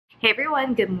Hey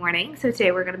everyone, good morning. So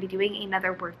today we're going to be doing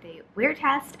another birthday wear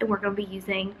test, and we're going to be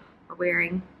using or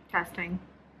wearing, testing,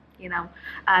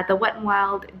 the Wet n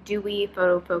Wild Dewy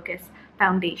Photo Focus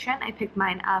foundation. I picked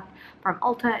mine up from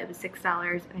Ulta. It was $6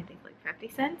 and I think like 50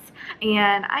 cents.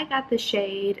 And I got the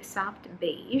shade Soft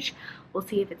Beige. We'll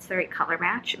see if it's the right color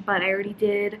match, but I already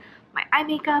did my eye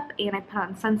makeup and I put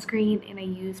on sunscreen and I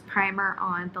use primer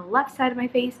on the left side of my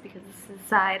face because this is the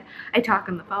side I talk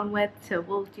on the phone with, so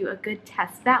we'll do a good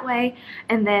test that way.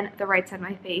 And then the right side of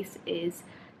my face is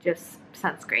just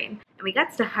sunscreen. And we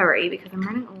got to hurry because I'm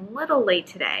running a little late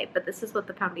today, but this is what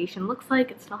the foundation looks like.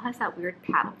 It still has that weird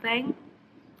paddle thing.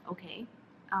 Okay,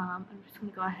 I'm just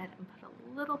gonna go ahead and put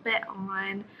a little bit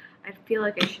on. I feel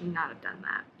like I should not have done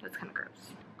that. That's kind of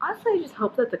gross. Honestly, I just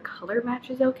hope that the color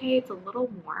matches okay. It's a little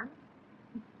warm.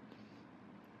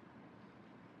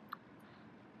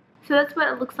 So that's what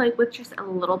it looks like with just a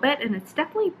little bit, and it's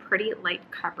definitely pretty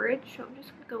light coverage. So I'm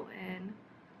just gonna go in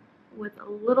with a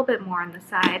little bit more on the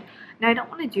side. Now I don't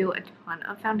want to do a ton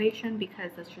of foundation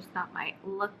because that's just not my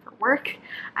look for work.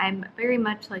 I'm very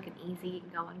much like an easy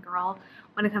going girl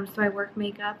when it comes to my work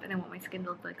makeup, and I want my skin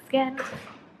to look like skin.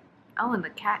 Oh, and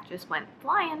the cat just went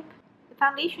flying. The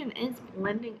foundation is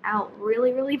blending out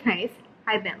really, really nice.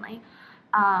 Hi, Bentley.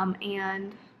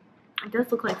 And it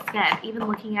does look like skin. Even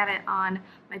looking at it on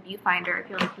my viewfinder, I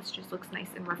feel like this just looks nice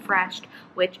and refreshed,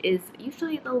 which is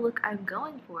usually the look I'm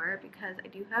going for because I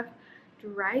do have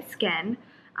dry skin,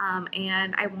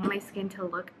 and I want my skin to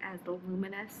look as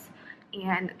luminous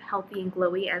and healthy and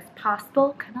glowy as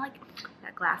possible, kind of like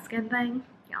that glass skin thing,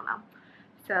 y'all know.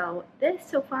 So this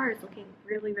so far is looking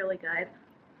really, really good.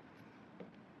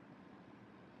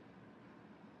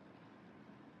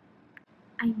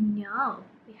 I know,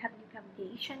 we have new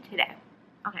foundation today.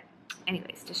 Okay,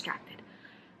 anyways, distracted.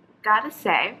 Gotta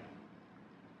say,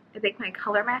 I think my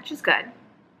color match is good.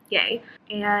 Yay.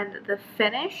 And the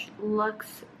finish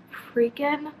looks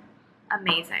freaking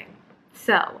amazing.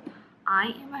 So,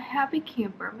 I am a happy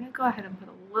camper. I'm gonna go ahead and put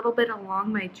a little bit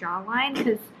along my jawline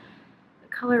because the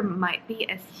color might be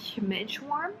a smidge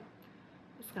warm.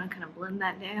 Just gonna kind of blend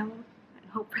that down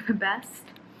and hope for the best.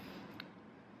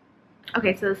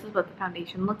 Okay, so this is what the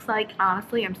foundation looks like.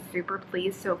 Honestly, I'm super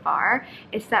pleased so far.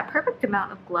 It's that perfect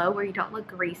amount of glow where you don't look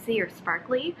greasy or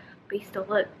sparkly, but you still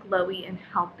look glowy and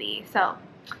healthy. So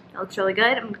that looks really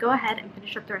good. I'm gonna go ahead and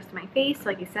finish up the rest of my face.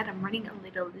 Like I said, I'm running a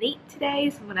little late today,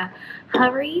 so I'm gonna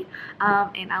hurry,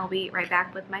 and I'll be right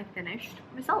back with my finished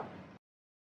result.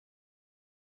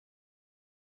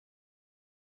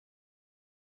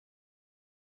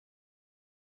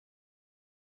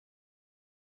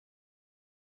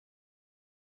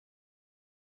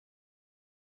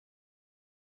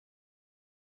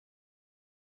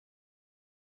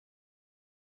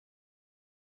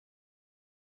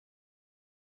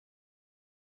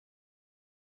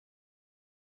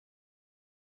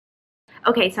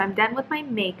 Okay, so I'm done with my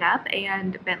makeup,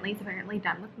 and Bentley's apparently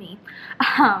done with me.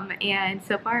 And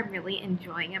so far I'm really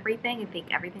enjoying everything. I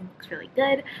think everything looks really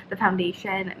good. The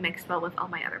foundation mixed well with all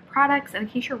my other products. And in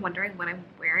case you're wondering what I'm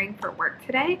wearing for work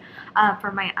today,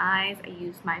 for my eyes, I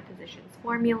used my Physicians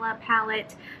Formula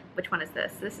palette. Which one is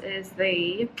this? This is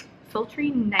the Sultry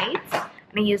Night.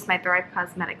 And I used my Thrive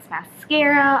Cosmetics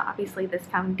mascara, obviously this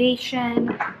foundation,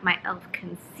 my e.l.f.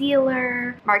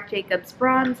 concealer, Marc Jacobs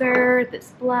bronzer,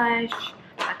 this blush,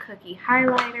 a cookie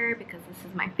highlighter because this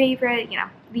is my favorite, you know,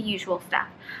 the usual stuff.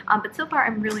 But so far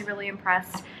I'm really, really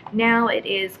impressed. Now it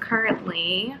is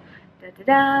currently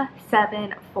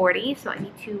 7:40, so I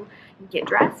need to get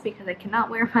dressed because I cannot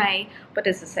wear my, what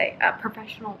does it say, a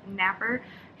professional napper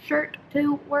shirt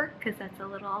to work because that's a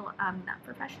little not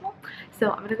professional. So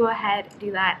I'm gonna go ahead and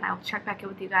do that, and I'll check back in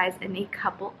with you guys in a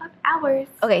couple of hours.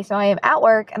 Okay, so I am at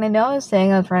work, and I know I was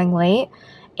saying I was running late,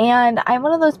 and I'm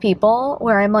one of those people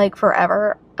where I'm like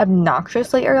forever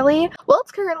obnoxiously early. Well,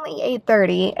 it's currently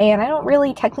 8:30, and I don't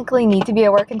really technically need to be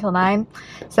at work until 9,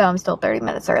 so I'm still 30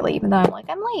 minutes early, even though I'm like,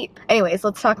 I'm late. Anyways,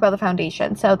 let's talk about the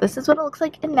foundation. So this is what it looks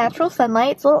like in natural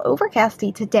sunlight. It's a little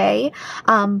overcasty today,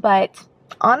 but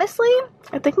honestly,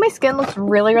 I think my skin looks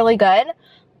really, really good.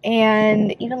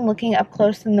 And even looking up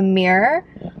close in the mirror,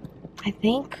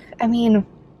 I mean,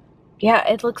 yeah,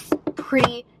 it looks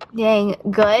pretty dang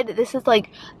good. This is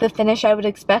like the finish I would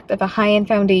expect of a high-end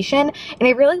foundation. And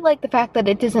I really like the fact that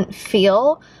it doesn't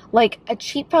feel like a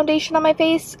cheap foundation on my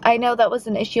face. I know that was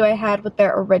an issue I had with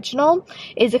their original,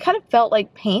 is it kind of felt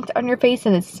like paint on your face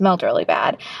and it smelled really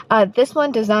bad. This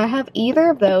one does not have either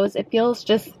of those. It feels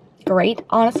just great,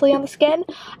 honestly, on the skin.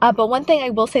 But one thing I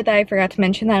will say that I forgot to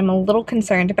mention that I'm a little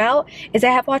concerned about is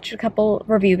I have watched a couple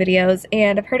review videos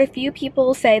and I've heard a few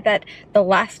people say that the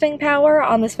lasting power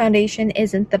on this foundation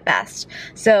isn't the best.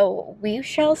 So we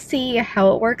shall see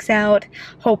how it works out.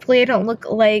 Hopefully I don't look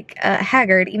like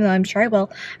haggard, even though I'm sure I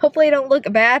will. Hopefully I don't look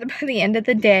bad by the end of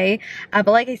the day. But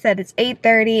like I said, it's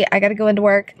 8:30. I gotta go into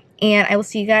work, and I will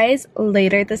see you guys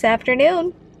later this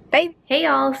afternoon. Bye. Hey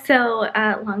y'all, so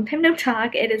long time no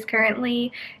talk. It is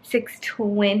currently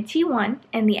 6:21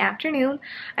 in the afternoon.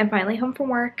 I'm finally home from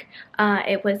work.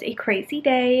 It was a crazy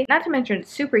day. Not to mention it's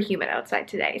super humid outside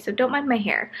today, so don't mind my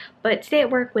hair. But today at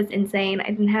work was insane.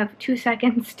 I didn't have 2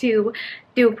 seconds to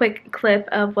do a quick clip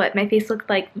of what my face looked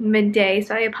like midday,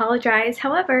 so I apologize.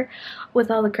 However, with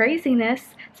all the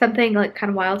craziness, something like kind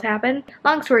of wild happened.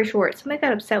 Long story short, somebody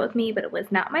got upset with me, but it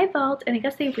was not my fault, and I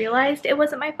guess they realized it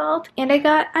wasn't my fault, and I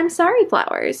got I'm sorry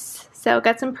flowers. So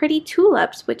got some pretty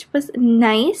tulips, which was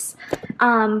nice.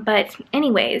 But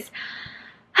anyways,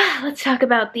 let's talk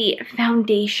about the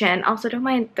foundation. Also, don't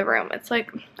mind the room. It's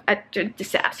like a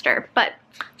disaster, but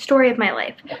story of my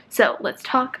life. So let's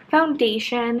talk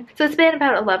foundation. So it's been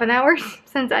about 11 hours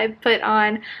since I've put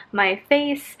on my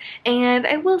face, and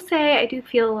I will say I do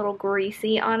feel a little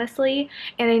greasy, honestly.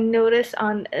 And I noticed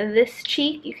on this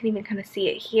cheek, you can even kind of see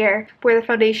it here, where the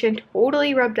foundation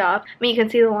totally rubbed off. I mean, you can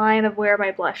see the line of where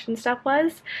my blush and stuff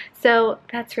was, so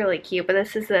that's really cute. But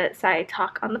this is the side I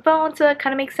talk on the phone, so that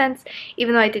kind of makes sense.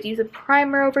 Even though I did use a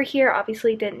primer over here,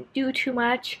 obviously didn't do too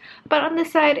much, but on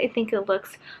this side I think it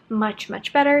looks much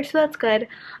better, so that's good.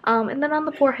 And then on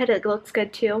the forehead it looks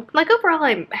good too. Like, overall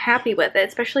I'm happy with it,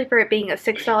 especially for it being a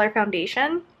 $6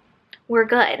 foundation. We're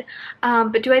good.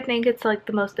 But do I think it's like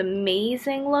the most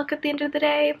amazing look at the end of the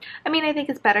day? I mean, I think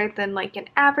it's better than like an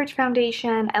average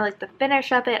foundation. I like the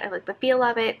finish of it. I like the feel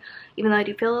of it, even though I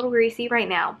do feel a little greasy right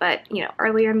now. But, you know,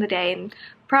 earlier in the day, and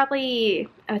probably,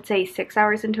 I would say 6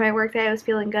 hours into my workday, I was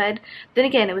feeling good. Then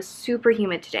again, it was super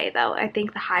humid today, though. I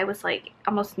think the high was like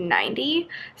almost 90,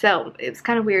 so it was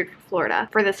kind of weird for Florida,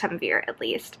 for this time of year at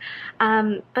least.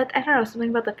 But I don't know, something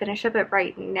about the finish of it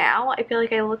right now, I feel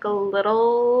like I look a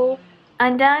little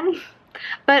undone.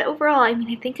 But overall, I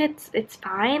mean, I think it's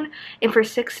fine. And for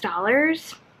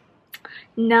 $6,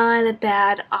 not a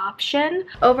bad option.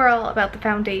 Overall, about the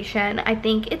foundation, I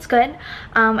think it's good.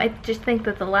 I just think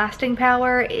that the lasting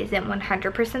power isn't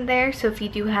 100% there. So if you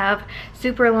do have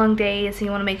super long days and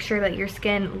you want to make sure that your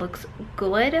skin looks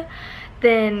good,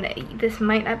 then this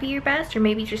might not be your best, or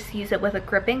maybe just use it with a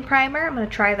gripping primer. I'm going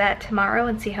to try that tomorrow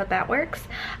and see how that works.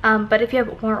 But if you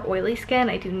have more oily skin,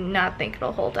 I do not think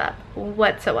it'll hold up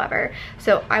whatsoever.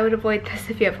 So I would avoid this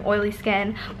if you have oily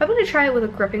skin. But I'm going to try it with a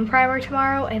gripping primer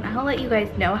tomorrow, and I'll let you guys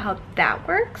know how that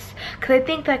works, because I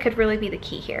think that could really be the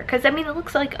key here. Because I mean, it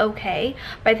looks like okay,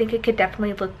 but I think it could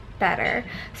definitely look better.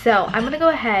 So I'm gonna go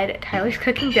ahead, Tyler's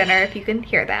cooking dinner, if you can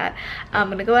hear that. I'm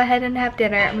gonna go ahead and have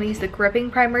dinner. I'm gonna use the gripping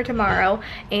primer tomorrow,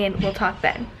 and we'll talk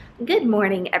then. Good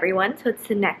morning, everyone. So it's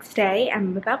the next day.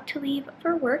 I'm about to leave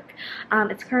for work.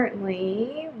 It's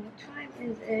currently, what time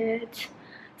is it?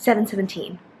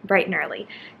 7:17, bright and early.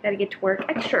 Gotta get to work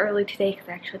extra early today because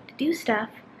I actually have to do stuff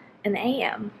in the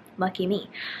AM. Lucky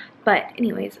me. But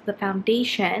anyways, the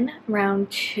foundation, round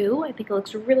 2, I think it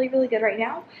looks really good right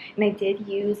now. And I did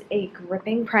use a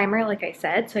gripping primer, like I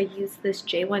said. So I used this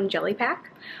J1 Jelly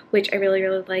Pack, which I really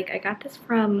like. I got this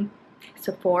from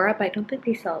Sephora, but I don't think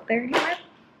they sell it there anymore.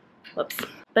 Whoops.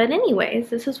 But anyways,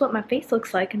 this is what my face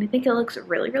looks like, and I think it looks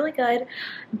really good.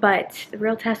 But the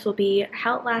real test will be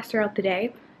how it lasts throughout the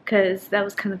day, because that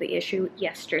was kind of the issue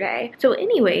yesterday. So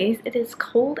anyways, it is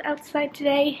cold outside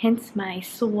today, hence my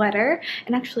sweater.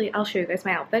 And actually, I'll show you guys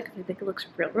my outfit because I think it looks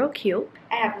real cute.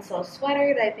 I have this little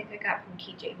sweater that I think I got from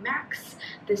TJ Maxx.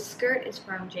 This skirt is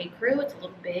from J. Crew. It's a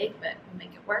little big, but we'll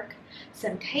make it work.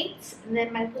 Some tights, and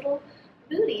then my little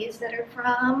booties that are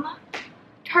from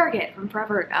Target from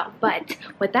forever ago. But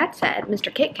with that said,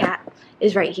 Mr. Kit Kat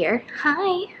is right here.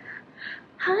 Hi.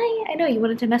 Hi, I know you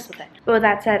wanted to mess with it. But with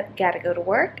that said, gotta go to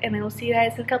work, and I will see you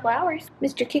guys in a couple hours.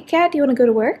 Mr. Kit Kat, do you want to go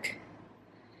to work?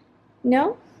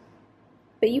 No?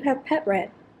 But you have pet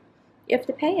rent. You have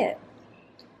to pay it.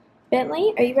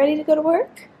 Bentley, are you ready to go to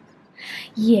work?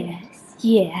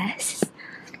 Yes.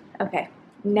 Okay,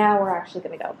 now we're actually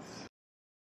gonna go.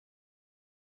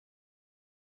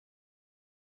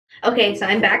 Okay, so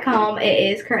I'm back home.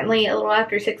 It is currently a little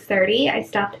after 6:30. I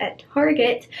stopped at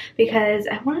Target because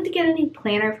I wanted to get a new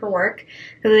planner for work,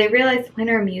 because I realized the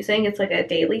planner I'm using, it's like a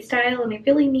daily style, and I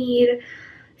really need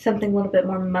something a little bit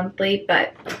more monthly.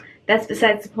 But that's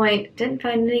besides the point. Didn't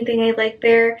find anything I liked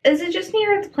there. Is it just me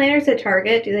or the planners at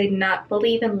Target? Do they not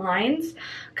believe in lines?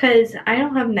 Because I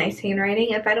don't have nice handwriting.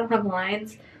 If I don't have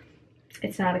lines,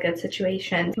 it's not a good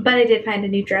situation. But I did find a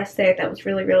new dress there that was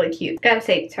really, really cute. Gotta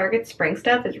say, Target spring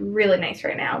stuff is really nice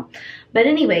right now. But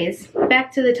anyways,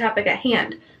 back to the topic at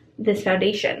hand, this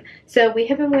foundation. So we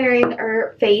have been wearing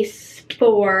our face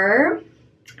for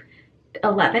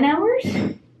 11 hours,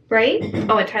 right?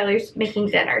 Oh, and Tyler's making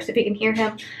dinner, so if you can hear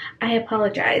him, I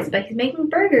apologize, but he's making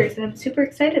burgers and I'm super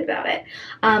excited about it.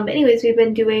 Anyways, we've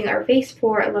been doing our face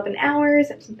for 11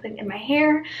 hours. I have something in my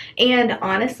hair, and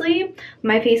honestly,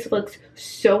 my face looks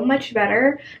so much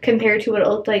better compared to what it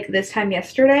looked like this time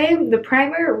yesterday. The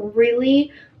primer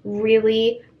really,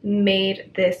 really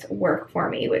made this work for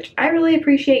me, which I really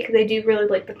appreciate because I do really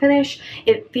like the finish.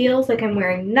 It feels like I'm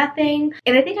wearing nothing.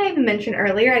 And I think I even mentioned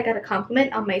earlier, I got a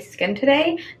compliment on my skin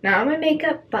today, not on my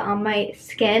makeup, but on my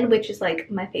skin, which is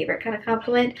like my favorite kind of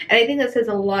compliment. And I think that says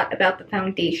a lot about the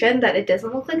foundation, that it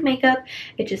doesn't look like makeup,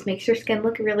 it just makes your skin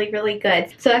look really, really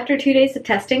good. So after 2 days of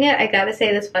testing it, I gotta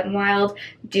say this Wet n Wild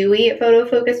Dewy Photo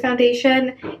Focus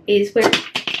Foundation is where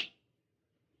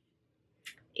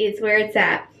it's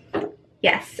at.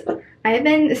 Yes, I have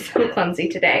been so clumsy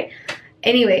today.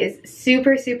 Anyways,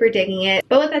 super, super digging it.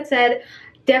 But with that said,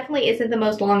 definitely isn't the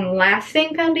most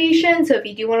long-lasting foundation. So if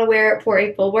you do want to wear it for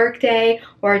a full work day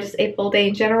or just a full day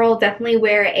in general, definitely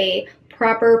wear a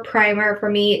proper primer.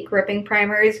 For me, gripping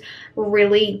primers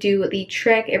really do the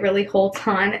trick. It really holds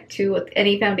on to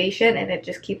any foundation and it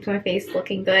just keeps my face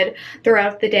looking good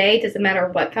throughout the day. Doesn't matter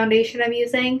what foundation I'm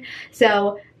using.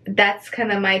 So that's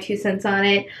kind of my 2 cents on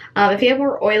it. If you have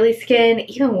more oily skin,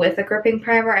 even with a gripping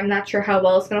primer, I'm not sure how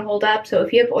well it's going to hold up. So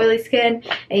if you have oily skin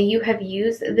and you have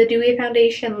used the Dewy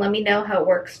foundation, let me know how it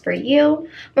works for you.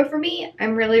 But for me,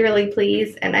 I'm really, really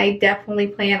pleased, and I definitely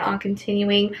plan on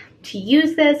continuing to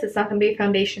use this. It's not going to be a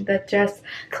foundation that just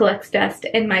collects dust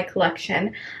in my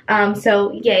collection.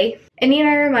 So yay. And need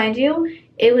I remind you,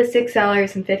 it was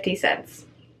 $6.50.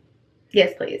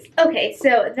 Yes, please. Okay,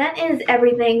 so that is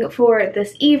everything for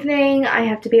this evening. I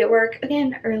have to be at work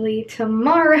again early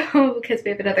tomorrow because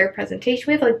we have another presentation.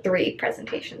 We have like 3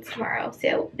 presentations tomorrow,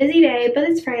 so busy day, but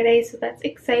it's Friday, so that's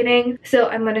exciting. So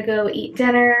I'm gonna go eat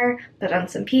dinner, put on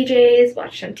some PJs,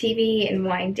 watch some TV, and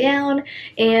wind down,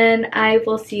 and I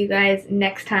will see you guys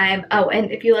next time. Oh,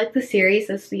 and if you like the series,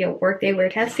 this Workday Wear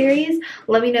Test series,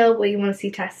 let me know what you want to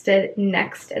see tested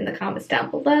next in the comments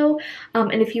down below.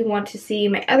 And if you want to see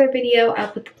my other video,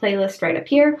 I'll put the playlist right up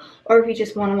here, or if you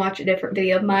just want to watch a different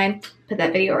video of mine, put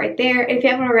that video right there. And if you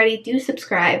haven't already, do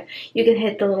subscribe. You can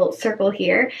hit the little circle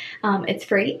here. It's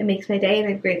free. It makes my day and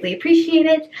I greatly appreciate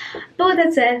it. But with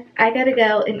that said, I gotta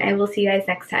go and I will see you guys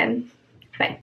next time.